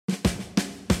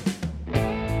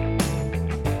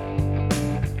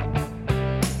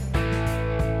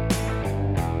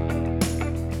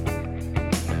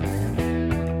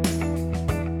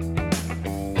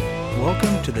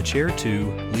to the Chair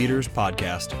 2 Leaders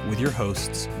Podcast with your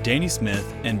hosts, Danny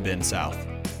Smith and Ben South.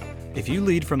 If you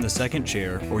lead from the second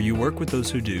chair or you work with those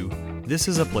who do, this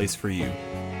is a place for you.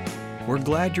 We're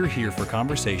glad you're here for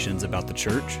conversations about the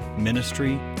church,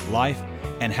 ministry, life,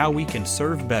 and how we can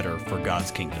serve better for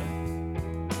God's kingdom.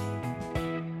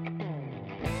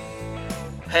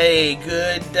 Hey,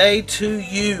 good day to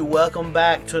you. Welcome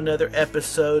back to another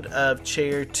episode of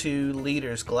Chair 2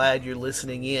 Leaders. Glad you're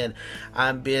listening in.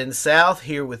 I'm Ben South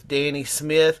here with Danny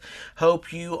Smith.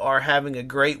 Hope you are having a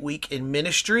great week in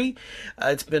ministry.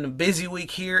 It's been a busy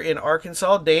week here in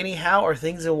Arkansas. Danny, how are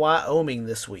things in Wyoming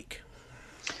this week?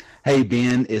 Hey,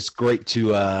 Ben, it's great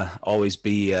to always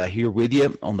be here with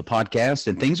you on the podcast,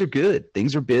 and things are good.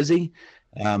 Things are busy.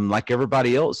 Like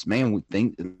everybody else, man, we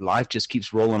think life just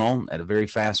keeps rolling on at a very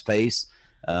fast pace.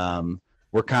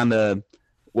 We're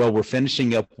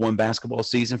finishing up one basketball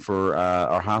season for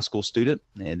our high school student,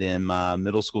 and then my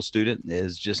middle school student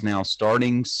is just now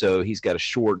starting. So he's got a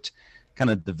short kind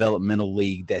of developmental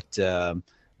league that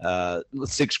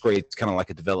sixth grade is kind of like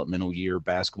a developmental year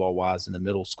basketball wise in the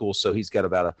middle school. So he's got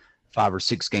about a 5 or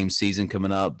 6 game season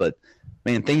coming up, but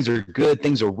man, things are good.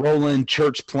 Things are rolling.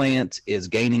 Church plant is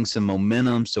gaining some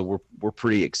momentum, so we're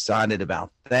pretty excited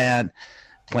about that.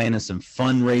 Planning some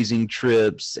fundraising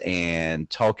trips and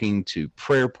talking to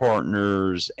prayer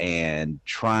partners and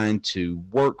trying to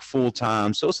work full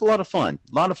time. So it's a lot of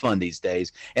fun these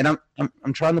days. And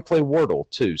I'm trying to play Wordle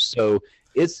too. So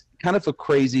it's kind of a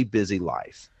crazy, busy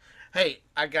life. Hey,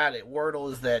 I got it. Wordle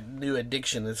is that new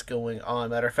addiction that's going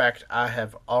on. Matter of fact, I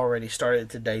have already started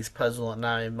today's puzzle, and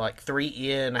I'm like 3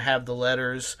 in. I have the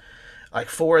letters, like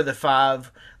 4 of the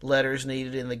 5 letters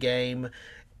needed in the game,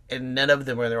 and none of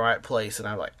them are in the right place. And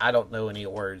I'm like, I don't know any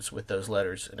words with those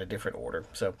letters in a different order.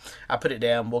 So I put it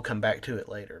down. We'll come back to it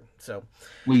later. So,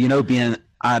 well, Ben,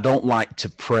 I don't like to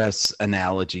press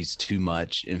analogies too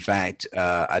much. In fact,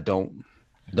 I don't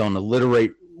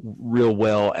alliterate real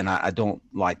well, and I don't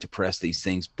like to press these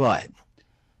things, but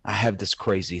I have this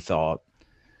crazy thought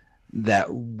that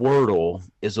Wordle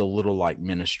is a little like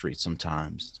ministry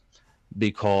sometimes,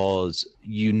 because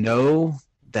you know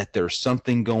that there's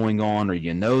something going on, or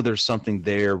you know there's something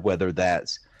there, whether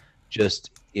that's just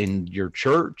in your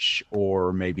church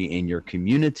or maybe in your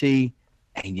community,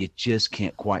 and you just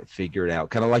can't quite figure it out.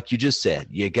 Kind of like you just said,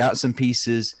 you got some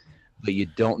pieces, but you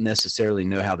don't necessarily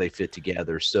know how they fit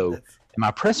together. So am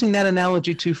I pressing that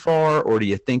analogy too far, or do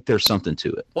you think there's something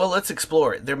to it? Well, let's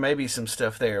explore it. There may be some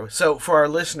stuff there. So for our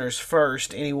listeners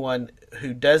first, anyone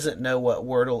who doesn't know what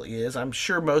Wordle is, I'm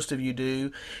sure most of you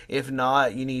do. If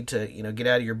not, you need to get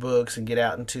out of your books and get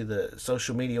out into the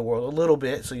social media world a little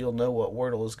bit so you'll know what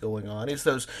Wordle is going on. It's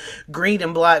those green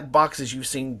and black boxes you've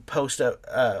seen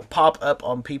pop up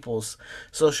on people's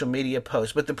social media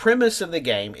posts. But the premise of the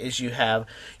game is you're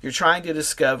trying to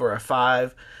discover a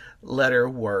 5-letter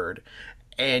word,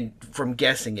 and from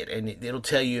guessing it, and it'll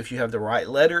tell you if you have the right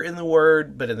letter in the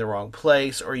word but in the wrong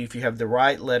place, or if you have the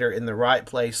right letter in the right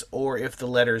place, or if the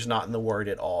letter is not in the word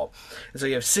at all. And so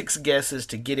you have 6 guesses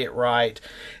to get it right,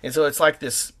 and so it's like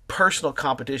this personal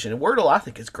competition. And Wordle, I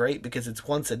think, is great because it's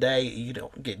once a day. You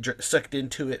don't get sucked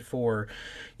into it for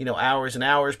hours and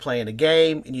hours playing a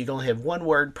game, and you only have 1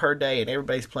 word per day, and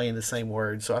everybody's playing the same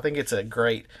word. So I think it's a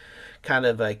great kind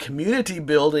of a community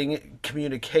building,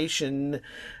 communication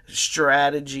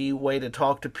strategy way to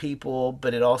talk to people,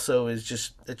 but it also is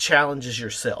just, it challenges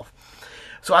yourself.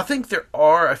 So I think there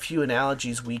are a few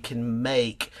analogies we can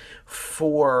make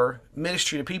for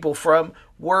ministry to people from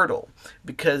Wordle,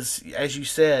 because as you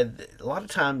said, a lot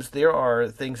of times there are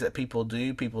things that people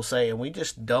do, people say, and we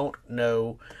just don't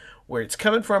know where it's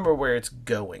coming from or where it's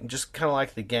going. Just kind of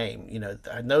like the game.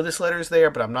 I know this letter is there,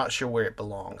 but I'm not sure where it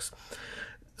belongs.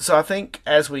 So I think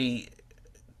as we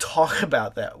talk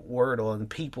about that Wordle and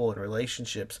people and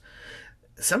relationships,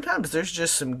 sometimes there's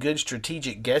just some good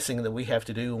strategic guessing that we have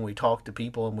to do when we talk to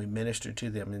people and we minister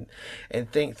to them,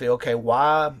 and think that, okay,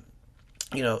 why,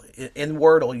 in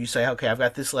Wordle you say, okay, I've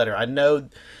got this letter. I know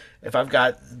if I've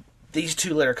got these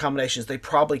 2 letter combinations, they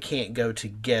probably can't go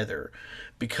together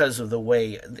because of the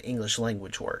way the English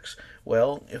language works.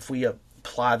 Well, if we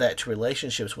apply that to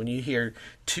relationships, when you hear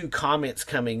 2 comments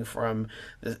coming from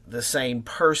the same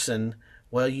person,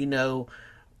 well,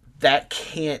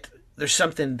 there's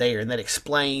something there, and that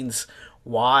explains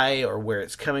why or where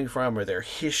it's coming from or their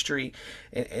history,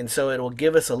 and so it will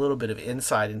give us a little bit of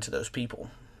insight into those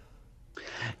people.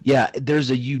 Yeah,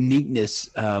 there's a uniqueness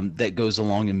that goes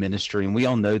along in ministry, and we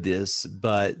all know this,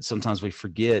 but sometimes we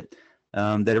forget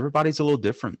that everybody's a little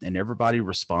different, and everybody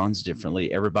responds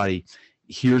differently. Everybody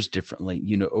hears differently.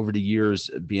 Over the years,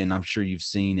 I'm sure you've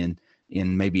seen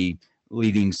in maybe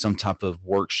leading some type of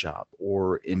workshop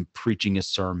or in preaching a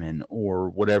sermon or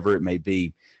whatever it may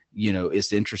be.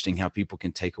 It's interesting how people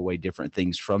can take away different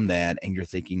things from that. And you're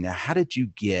thinking, now, how did you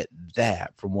get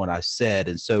that from what I said?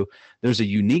 And so there's a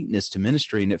uniqueness to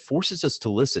ministry, and it forces us to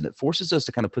listen. It forces us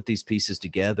to kind of put these pieces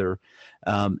together.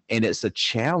 And it's a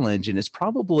challenge, and it's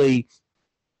probably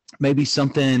maybe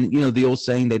something, the old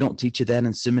saying, they don't teach you that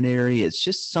in seminary. It's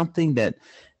just something that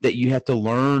you have to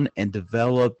learn and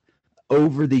develop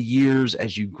over the years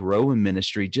as you grow in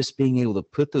ministry, just being able to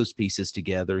put those pieces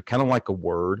together, kind of like a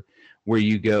word, where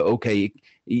you go, okay,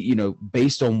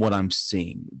 based on what I'm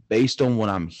seeing, based on what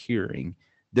I'm hearing,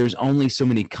 there's only so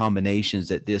many combinations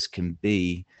that this can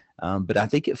be. But I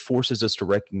think it forces us to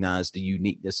recognize the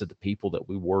uniqueness of the people that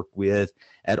we work with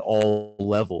at all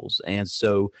levels. And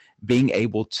so being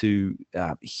able to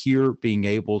hear, being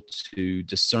able to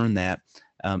discern that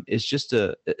is just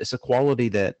it's a quality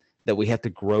that we have to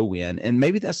grow in. And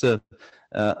maybe that's like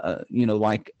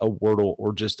a Wordle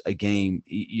or just a game.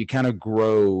 You kind of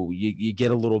grow, you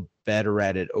get a little better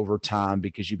at it over time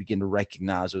because you begin to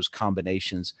recognize those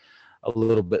combinations a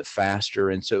little bit faster.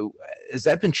 And so has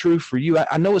that been true for you?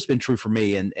 I know it's been true for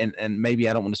me, and maybe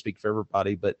I don't want to speak for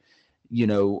everybody, but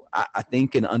I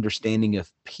think an understanding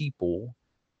of people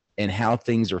and how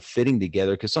things are fitting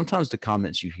together, because sometimes the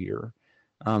comments you hear,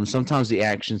 sometimes the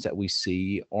actions that we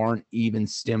see aren't even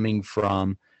stemming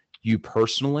from you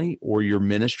personally or your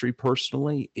ministry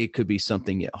personally. It could be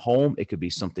something at home. It could be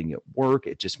something at work.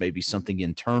 It just may be something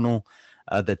internal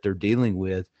that they're dealing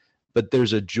with. But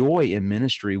there's a joy in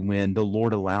ministry when the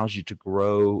Lord allows you to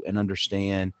grow and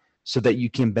understand so that you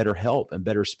can better help and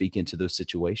better speak into those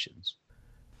situations.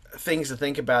 Things to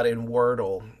think about in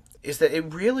Wordle is that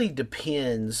it really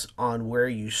depends on where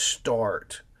you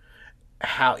start,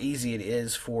 how easy it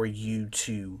is for you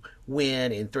to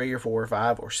win in 3 or 4 or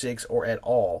 5 or 6 or at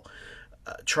all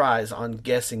tries on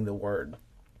guessing the word.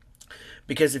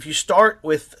 Because if you start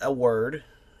with a word,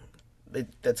 you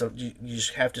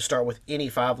just have to start with any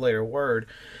 5-letter word,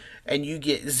 and you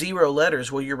get 0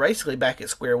 letters, well, you're basically back at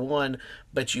square one,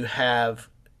 but you have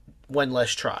one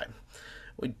less try.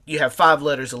 You have 5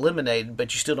 letters eliminated,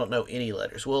 but you still don't know any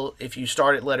letters. Well, if you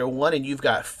start at letter 1 and you've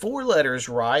got 4 letters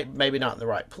right, maybe not in the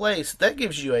right place, that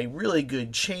gives you a really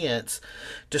good chance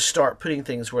to start putting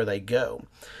things where they go.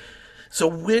 So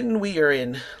when we are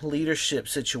in leadership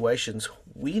situations,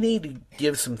 we need to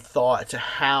give some thought to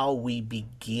how we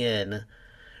begin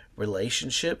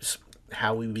relationships,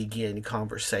 how we begin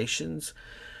conversations.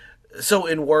 So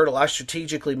in Wordle, I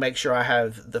strategically make sure I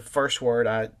have the first word.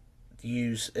 I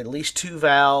use at least 2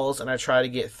 vowels, and I try to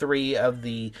get 3 of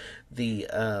the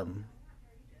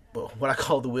what I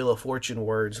call the Wheel of Fortune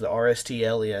words, the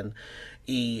RSTLN,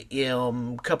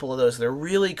 EM, a couple of those. They're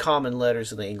really common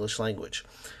letters in the English language.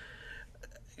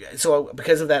 So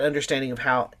because of that understanding of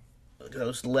how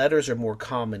those letters are more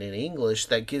common in English,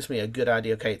 that gives me a good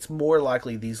idea. Okay, it's more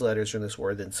likely these letters are in this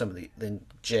word than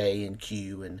J and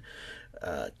Q and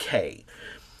K.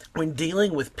 When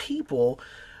dealing with people,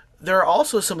 there are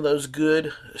also some of those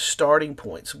good starting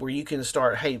points where you can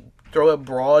start, hey, throw a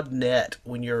broad net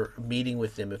when you're meeting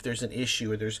with them. If there's an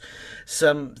issue or there's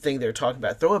something they're talking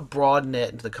about, throw a broad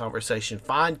net into the conversation.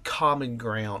 Find common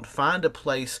ground. Find a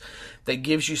place that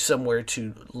gives you somewhere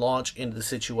to launch into the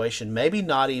situation. Maybe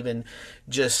not even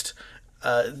just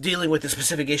dealing with the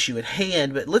specific issue at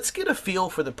hand, but let's get a feel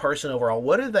for the person overall.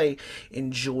 What do they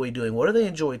enjoy doing? What do they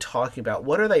enjoy talking about?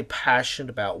 What are they passionate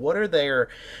about? What are their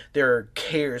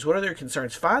cares? What are their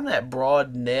concerns? Find that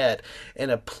broad net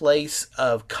and a place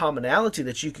of commonality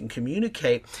that you can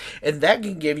communicate, and that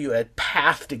can give you a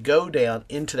path to go down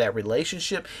into that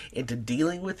relationship, into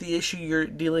dealing with the issue you're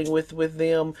dealing with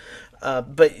them.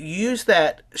 But use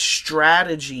that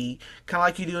strategy, kind of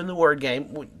like you do in the word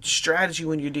game, strategy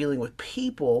when you're dealing with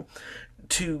people,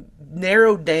 to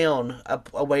narrow down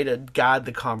a way to guide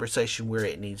the conversation where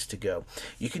it needs to go.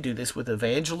 You can do this with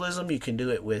evangelism. You can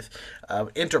do it with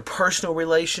interpersonal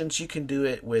relations. You can do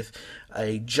it with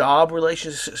a job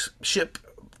relationship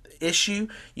issue.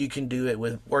 You can do it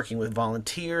with working with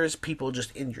volunteers, people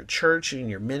just in your church and in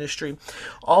your ministry.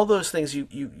 All those things,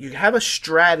 you have a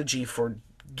strategy for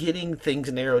getting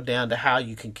things narrowed down to how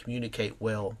you can communicate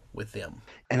well with them.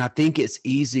 And I think it's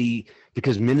easy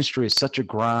because ministry is such a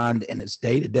grind and it's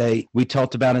day to day. We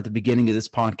talked about at the beginning of this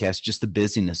podcast, just the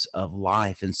busyness of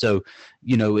life. And so,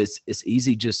 it's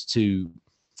easy just to,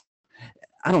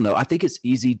 I don't know. I think it's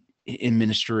easy in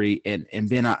ministry, and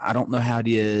Ben, I don't know how it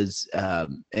is.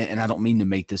 And I don't mean to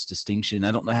make this distinction.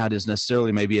 I don't know how it is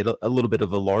necessarily maybe at a little bit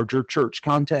of a larger church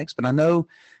context, but I know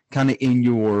kind of in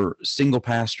your single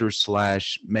pastor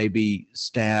 / maybe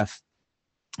staff,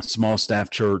 small staff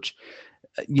church,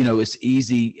 it's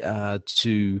easy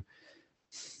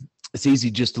it's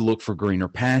easy just to look for greener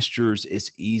pastures.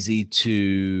 It's easy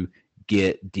to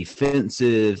get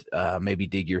defensive, maybe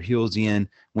dig your heels in.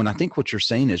 When I think what you're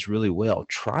saying is really well,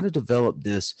 try to develop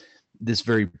this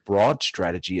very broad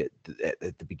strategy at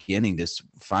the beginning, this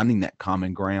finding that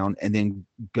common ground, and then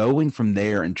going from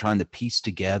there and trying to piece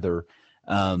together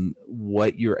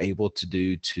what you're able to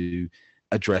do to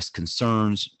address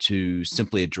concerns, to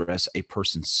simply address a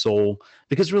person's soul,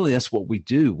 because really that's what we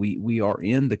do. We are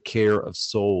in the care of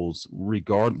souls,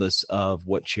 regardless of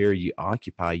what chair you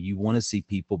occupy. You want to see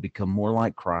people become more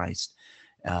like Christ.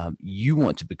 You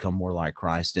want to become more like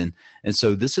Christ, and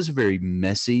so this is a very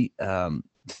messy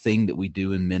thing that we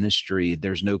do in ministry.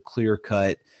 There's no clear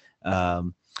cut.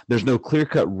 There's no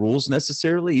clear-cut rules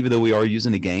necessarily, even though we are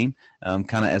using a game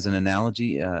kind of as an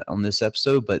analogy on this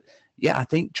episode. But yeah, I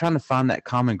think trying to find that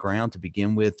common ground to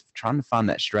begin with, trying to find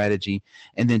that strategy,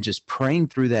 and then just praying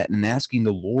through that and asking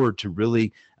the Lord to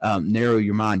really narrow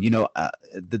your mind.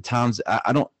 The times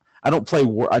I don't play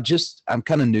Wordle. I'm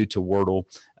kind of new to Wordle,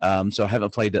 so I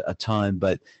haven't played a ton.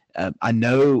 But I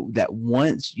know that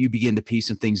once you begin to piece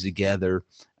some things together,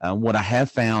 what I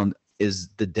have found is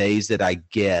the days that I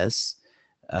guess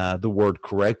the word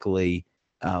correctly,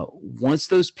 once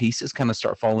those pieces kind of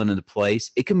start falling into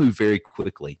place, it can move very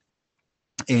quickly.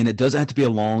 And it doesn't have to be a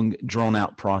long,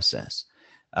 drawn-out process.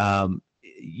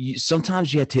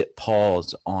 Sometimes you have to hit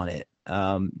pause on it.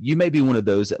 You may be one of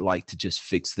those that like to just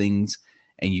fix things,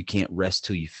 and you can't rest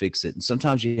till you fix it. And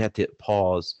sometimes you have to hit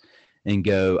pause and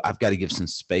go, I've got to give some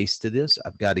space to this.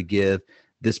 I've got to give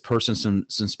this person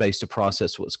some space to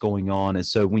process what's going on. And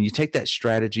so when you take that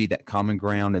strategy, that common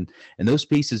ground, and those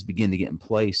pieces begin to get in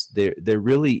place, they're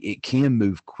really, it can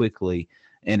move quickly.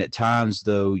 And at times,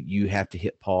 though, you have to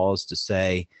hit pause to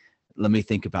say, let me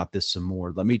think about this some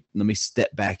more. Let me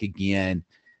step back again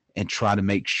and try to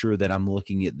make sure that I'm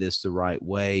looking at this the right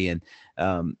way. And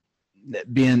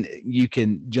Ben, you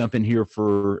can jump in here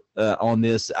for on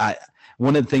this.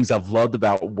 One of the things I've loved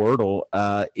about Wordle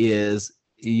is,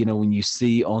 when you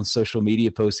see on social media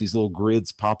posts these little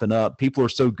grids popping up, people are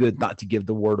so good not to give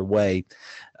the word away.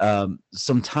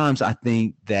 Sometimes I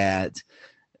think that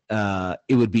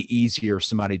it would be easier if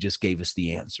somebody just gave us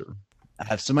the answer.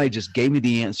 If somebody just gave me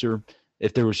the answer,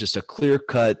 if there was just a clear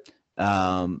cut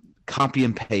copy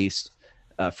and paste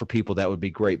for people, that would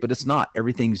be great. But it's not.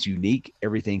 Everything's unique.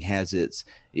 Everything has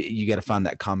you got to find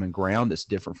that common ground. It's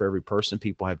different for every person.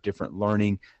 People have different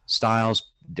learning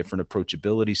styles, different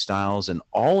approachability styles, and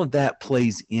all of that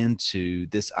plays into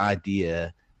this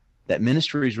idea that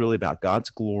ministry is really about God's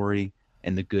glory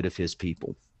and the good of his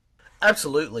people.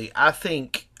 Absolutely. I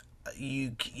think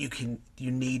you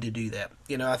need to do that.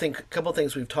 I think a couple of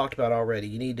things we've talked about already.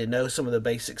 You need to know some of the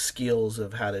basic skills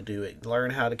of how to do it.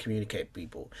 Learn how to communicate with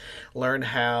people. Learn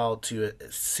how to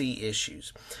see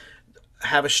issues.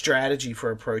 Have a strategy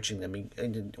for approaching them.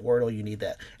 In Wordle, you need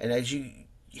that. And as you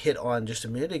hit on just a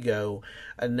minute ago,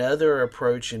 another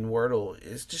approach in Wordle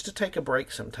is just to take a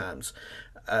break sometimes.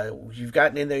 You've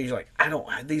gotten in there, you're like,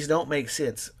 these don't make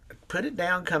sense. Put it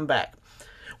down, come back.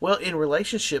 Well, in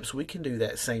relationships, we can do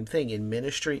that same thing. In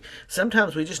ministry,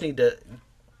 sometimes we just need to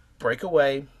break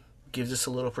away, gives us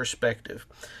a little perspective.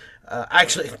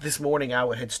 Actually, this morning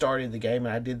I had started the game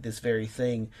and I did this very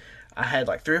thing. I had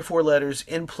like 3 or 4 letters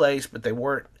in place, but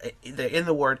they're in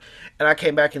the word. And I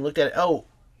came back and looked at it. Oh,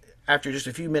 after just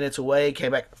a few minutes away,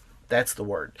 came back, that's the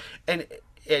word. And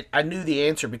I knew the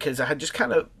answer because I had just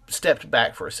kind of stepped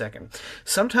back for a second.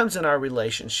 Sometimes in our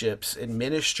relationships, in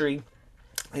ministry,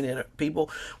 and in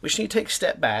people, we just need to take a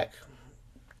step back,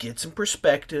 get some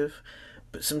perspective,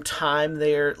 put some time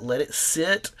there, let it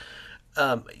sit.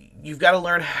 You've got to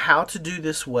learn how to do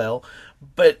this well,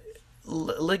 but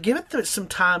give it some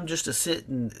time just to sit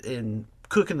and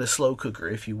cook in the slow cooker,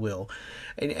 if you will,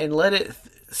 and let it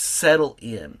settle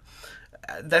in.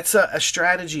 That's a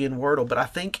strategy in Wordle, but I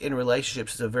think in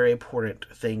relationships it's a very important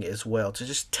thing as well, to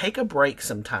just take a break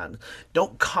sometimes.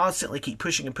 Don't constantly keep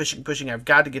pushing and pushing and pushing. I've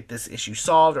got to get this issue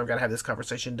solved, or I've got to have this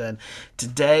conversation done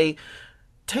today.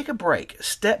 Take a break.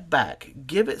 Step back.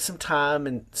 Give it some time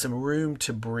and some room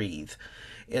to breathe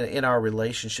in our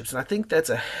relationships. And I think that's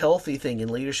a healthy thing in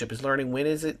leadership, is learning when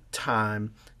is it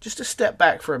time just to step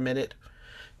back for a minute,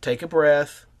 take a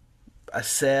breath,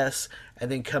 assess,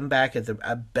 and then come back at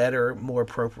a better, more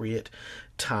appropriate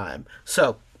time.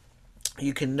 So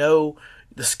you can know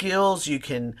the skills, you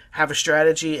can have a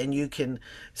strategy, and you can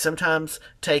sometimes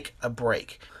take a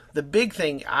break. The big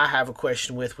thing I have a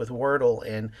question with Wordle,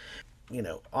 and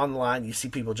online you see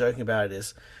people joking about it,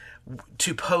 is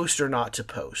to post or not to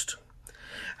post.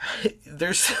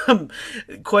 there's some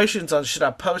questions on, should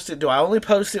I post it? Do I only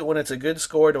post it when it's a good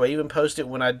score? Do I even post it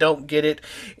when I don't get it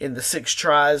in the 6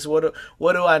 tries? What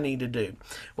do I need to do?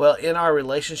 Well, in our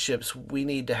relationships, we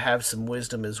need to have some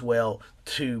wisdom as well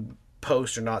to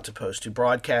post or not to post, to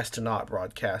broadcast to not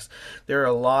broadcast. There are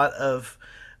a lot of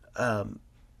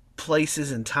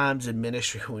places and times in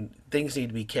ministry when things need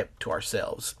to be kept to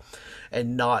ourselves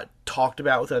and not talked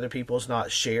about with other people,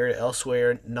 not shared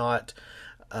elsewhere, not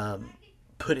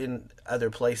put in other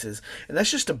places. And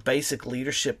that's just a basic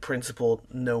leadership principle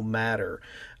no matter.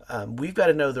 We've got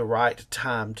to know the right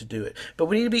time to do it. But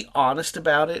we need to be honest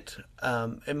about it.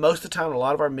 And most of the time, a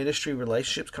lot of our ministry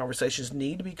relationships, conversations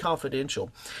need to be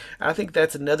confidential. And I think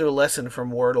that's another lesson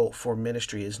from Wordle for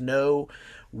ministry, is know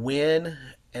when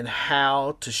and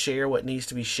how to share what needs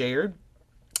to be shared,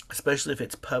 especially if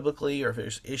it's publicly or if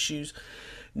there's issues.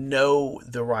 Know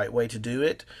the right way to do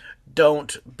it.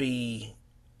 Don't be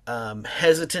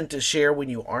hesitant to share when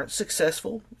you aren't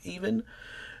successful, even.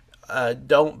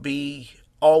 Don't be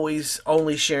always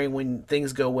only sharing when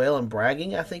things go well, and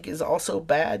bragging, I think, is also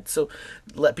bad. So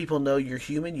let people know you're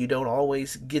human. You don't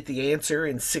always get the answer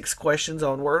in 6 questions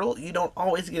on Wordle. You don't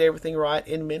always get everything right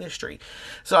in ministry.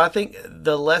 So I think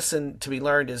the lesson to be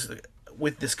learned is,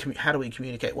 with this, how do we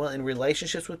communicate? Well, in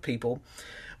relationships with people,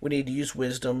 we need to use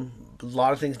wisdom. A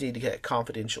lot of things need to get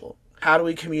confidential. How do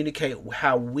we communicate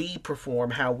how we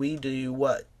perform, how we do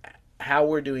how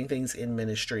we're doing things in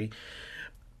ministry?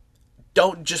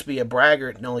 Don't just be a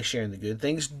braggart and only sharing the good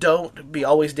things. Don't be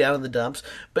always down in the dumps,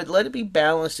 but let it be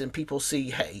balanced and people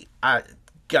see, hey,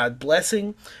 God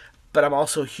blessing, but I'm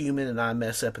also human and I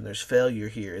mess up and there's failure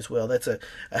here as well. That's a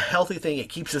healthy thing. It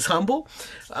keeps us humble,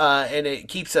 and it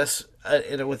keeps us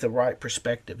with the right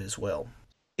perspective as well.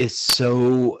 It's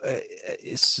so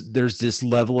there's this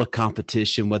level of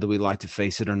competition, whether we like to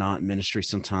face it or not, in ministry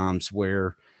sometimes,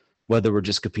 where whether we're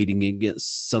just competing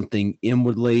against something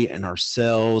inwardly in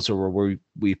ourselves or where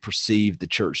we perceive the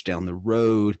church down the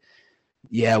road.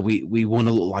 Yeah, we want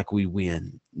to look like we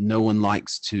win. No one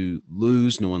likes to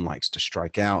lose. No one likes to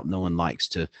strike out. No one likes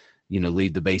to,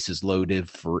 leave the bases loaded,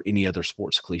 for any other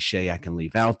sports cliche I can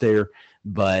leave out there.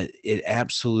 But it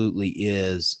absolutely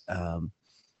is,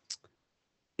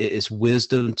 it's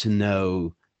wisdom to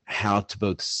know how to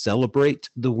both celebrate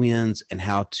the wins and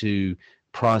how to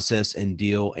process and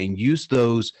deal and use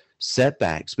those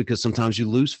setbacks, because sometimes you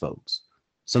lose folks.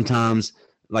 Sometimes,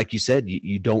 like you said,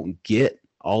 you don't get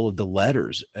all of the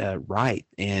letters right,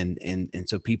 and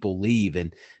so people leave,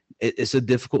 and it's a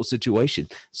difficult situation.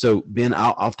 So Ben,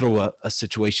 I'll throw a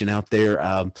situation out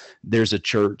there. There's a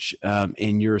church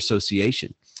in your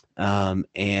association,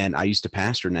 and I used to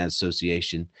pastor in that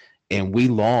association, and we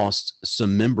lost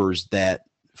some members that,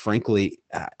 frankly,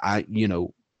 I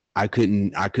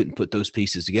couldn't put those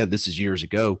pieces together. This is years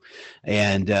ago,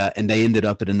 and they ended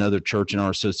up at another church in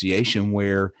our association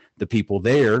where the people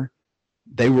there,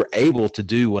 they were able to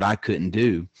do what I couldn't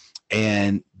do.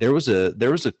 And there was a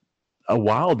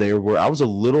while there where I was a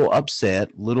little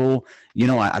upset,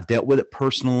 I dealt with it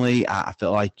personally. I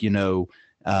felt like, the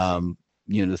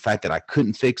fact that I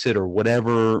couldn't fix it or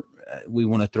whatever we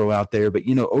want to throw out there. But,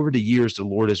 over the years, the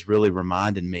Lord has really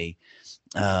reminded me,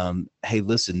 hey,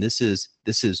 listen, this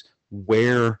is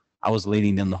where I was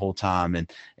leading them the whole time.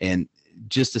 And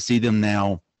just to see them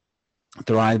now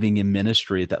thriving in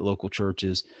ministry at that local church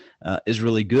is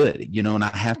really good, and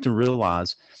I have to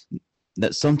realize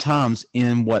that sometimes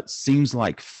in what seems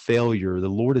like failure, the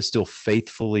Lord is still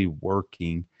faithfully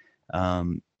working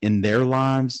in their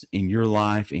lives, in your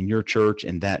life, in your church,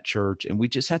 in that church. And we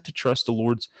just have to trust the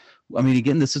Lord's.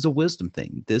 Again, this is a wisdom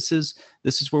thing. This is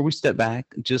where we step back,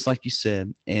 just like you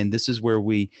said. And this is where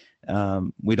we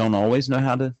don't always know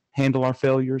how to handle our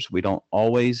failures. We don't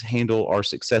always handle our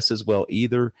successes well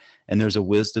either. And there's a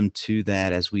wisdom to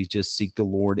that as we just seek the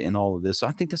Lord in all of this. So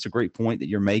I think that's a great point that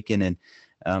you're making. And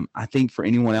I think for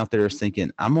anyone out there is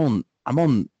thinking, I'm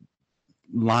on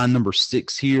line number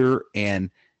 6 here, and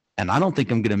I don't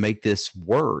think I'm going to make this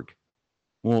work.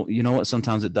 Well, you know what?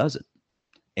 Sometimes it doesn't.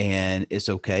 And it's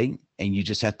okay. And you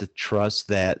just have to trust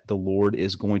that the Lord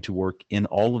is going to work in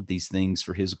all of these things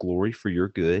for his glory, for your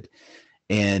good,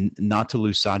 and not to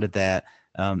lose sight of that.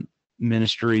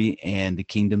 Ministry and the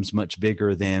kingdom's much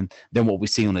bigger than what we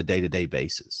see on a day-to-day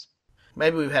basis.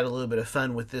 Maybe we've had a little bit of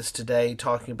fun with this today,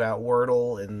 talking about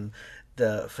Wordle and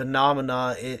the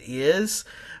phenomena it is.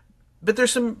 But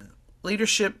there's some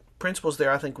leadership principles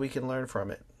there I think we can learn from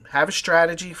it. Have a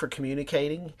strategy for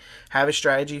communicating. Have a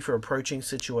strategy for approaching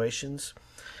situations.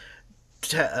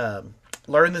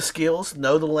 Learn the skills.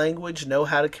 Know the language. Know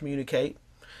how to communicate.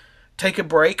 Take a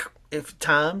break if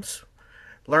times.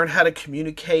 Learn how to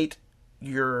communicate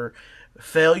your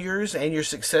failures and your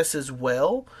success as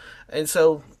well. And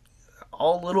so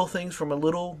all little things from a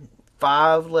little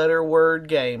 5-letter word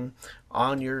game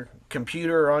on your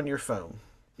computer or on your phone.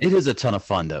 It is a ton of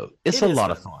fun, though. It's a lot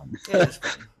of fun. It is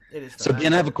fun. It is fun. So,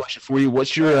 Ben, I have a question for you.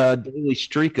 What's your daily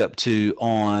streak up to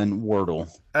on Wordle?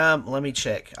 Let me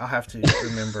check. I'll have to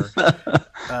remember.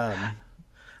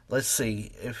 Let's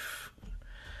see. If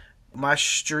my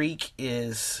streak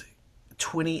is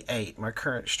 28, my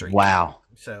current streak. Wow.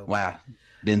 So wow.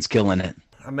 Ben's killing it.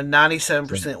 I'm a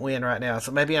 97% win right now,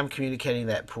 so maybe I'm communicating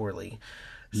that poorly.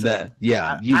 So you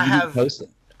have post it.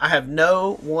 I have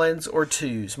no 1s or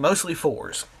 2s, mostly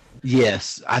 4s.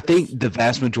 Yes, I think the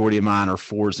vast majority of mine are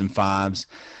 4s and 5s.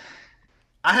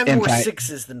 I have more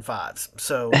 6s than 5s,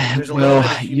 so there's a little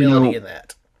bit of humility in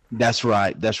that. That's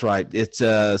right. It's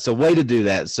a way to do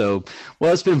that. So,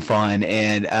 well, it's been fun,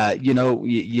 and you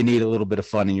need a little bit of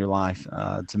fun in your life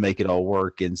to make it all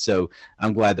work. And so,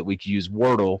 I'm glad that we could use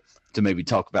Wordle to maybe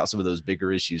talk about some of those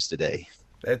bigger issues today.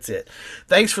 That's it.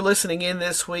 Thanks for listening in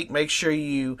this week. Make sure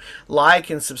you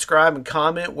like and subscribe and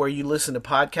comment where you listen to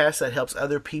podcasts. That helps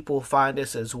other people find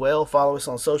us as well. Follow us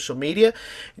on social media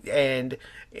and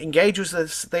engage with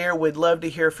us there. We'd love to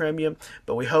hear from you,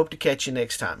 but we hope to catch you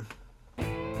next time.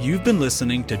 You've been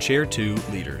listening to Chair 2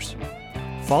 Leaders.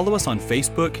 Follow us on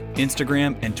Facebook,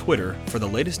 Instagram, and Twitter for the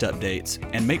latest updates,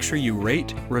 and make sure you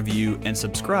rate, review, and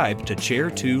subscribe to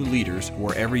Chair 2 Leaders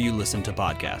wherever you listen to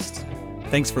podcasts.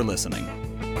 Thanks for listening.